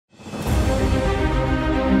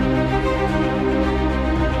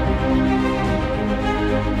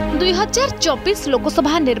2024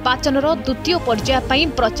 लोकसभा निर्वाचन द्वितीय पर्याय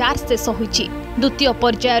प्रचार शेष होईछि। द्वितीय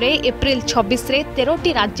पर्याय एप्रिल 26 रे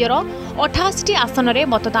 13टी राज्यर 88टी आसन में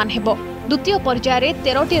मतदान हेबो। द्वितीय पर्याय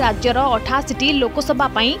 13टी राज्यर 88टी लोकसभा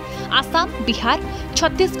पई आसाम, बिहार,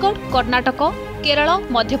 छत्तीसगढ़, कर्नाटक, केरल,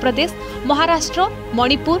 मध्यप्रदेश, महाराष्ट्र,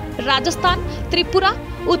 मणिपुर, राजस्थान, त्रिपुरा,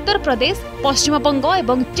 उत्तर प्रदेश, पश्चिम बंग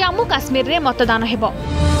और जम्मू काश्मीर रे मतदान हेबो।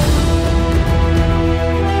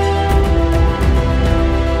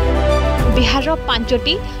 बिहार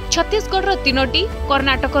 5टी, छत्तीसगढ़ 3टी,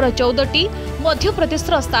 कर्नाटक 14टी, मध्यप्रदेश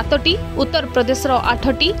 7टी, उत्तर प्रदेश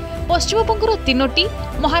 8टी, पश्चिम बंग 3टी,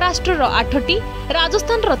 महाराष्ट्र 8टी,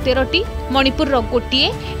 राजस्थान 13टी, मणिपुर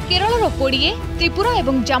 1, केरल 20, त्रिपुरा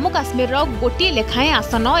और जम्मू काश्मीर 1 लेखाएं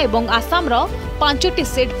आसन और आसाम 5टी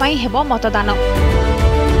सीट पर हेबो मतदान।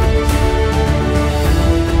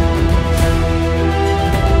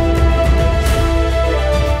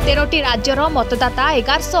 तेरटी राज्यर मतदाता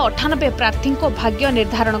 1198 प्रार्थी भाग्य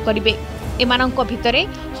निर्धारण करेंगे। एमानंक भितरे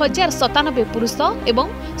 1097 पुरुष एवं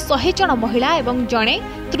 100 जन महिला एवं जड़े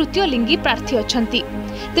तृतीय लिंगी प्रार्थी अछंती।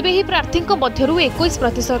 तेबे ही प्रार्थी मध्यरु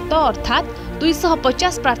 21% अर्थात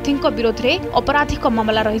 250 प्रार्थी विरोध में अपराधिक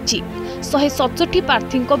मामला रही। 167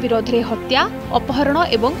 प्रार्थी विरोध में हत्या, अपहरण और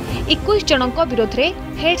 21 जन विरोध में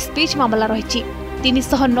हेड स्पीच मामला रही।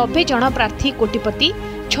 390 जन प्रार्थी कोटिपति,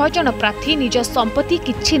 6 जन प्रार्थी निज संपत्ति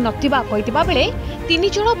किछि नथिबा कहितबा बेले 3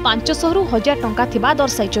 जन 500 रु 1000 टंका थिबा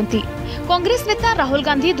दर्शाइचंती। कांग्रेस नेता राहुल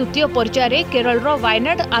गांधी द्वितीय पर्याय केरल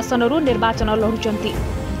वायनाड आसनरु निर्वाचन लढुचंती।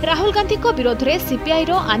 राहुल गांधी को विरोध में सीपीआई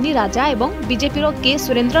रो आनी राजा एवं बीजेपी रो के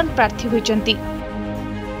सुरेंद्रन प्रार्थी होइचंती।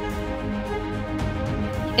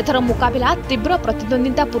 एथर मुकाबिला तीव्र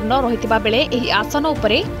प्रतिद्वंदितापूर्ण रहितबा बेले एही आसन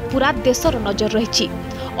उपरे पूरा देशर नजर रहिछि।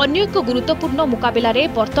 अन्य एक गुरुत्वपूर्ण मुकाबिला रे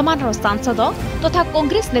वर्तमान सांसद तथा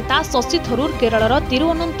कांग्रेस नेता शशि थरूर केरल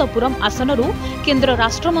तिरुवनंतपुरम आसनरु केंद्र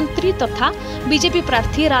राष्ट्रमंत्री तथा बीजेपी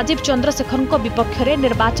प्रार्थी राजीव चंद्रशेखर विपक्ष में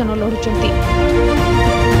निर्वाचन लढुचंती।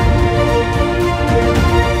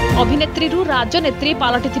 अभिनेत्री राजनेत्री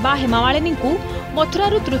पलटिथिबा हेमा मालिनी को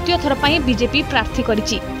मथुरारू तृतीय थर पई बीजेपी प्रार्थी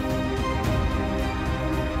करिछि।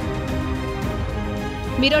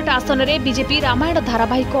 मिरट आसन में बीजेपी रामायण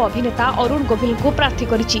धारावाहिक अभिनेता अरुण गोविल को प्रार्थी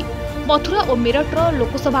करिछि। मथुरा और मिरट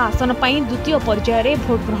लोकसभा आसन पई द्वितीय पर्याय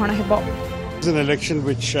भोट ग्रहण हेबो। An election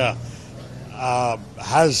which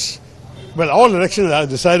has, well, all elections are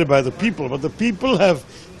decided by the people, but the people have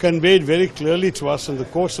conveyed very clearly to us in the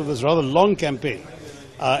course of this rather long campaign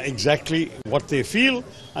exactly what they feel,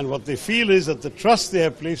 and what they feel is that the trust they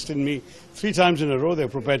have placed in me 3 times in a row, they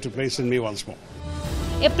are prepared to place in me once more.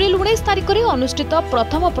 April 19 तारिख में अनुष्ठित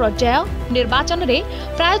प्रथम पर्याय निर्वाचन में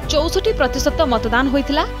प्राय 64% मतदान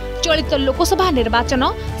होइतिला। चलित लोकसभा निर्वाचन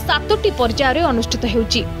 7टी पर्याय रे अनुष्ठित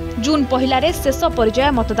हेउची। जून 1 रे शेष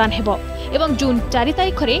पर्याय मतदान हेबो एवं जून 4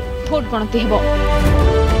 तारिख रे भोट गणति हेबो।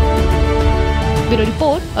 Bureau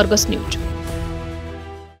report, Argus news.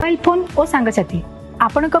 Mobile phone और सांगसाथी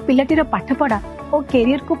आपनक पिलाटीर पाठपढ़ा और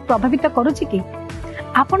कैरियर को प्रभावित करूची कि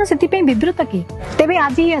आपण सेति विवृत कि तेबे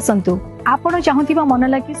आज ही आसंतु आपण चाहुथिबा मन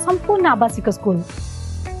लागी संपूर्ण आवासिक स्कूल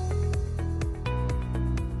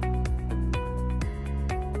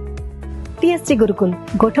टीएससी गुरुकुल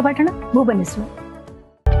गोठपाटना भुवनेश्वर।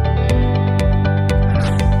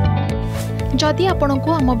 जदि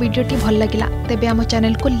आपंको आम वीडियोटी भल लगा तेब आम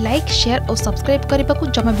चैनल को लाइक, शेयर और सब्सक्राइब करने को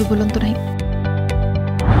जमा भी भूलु नहीं।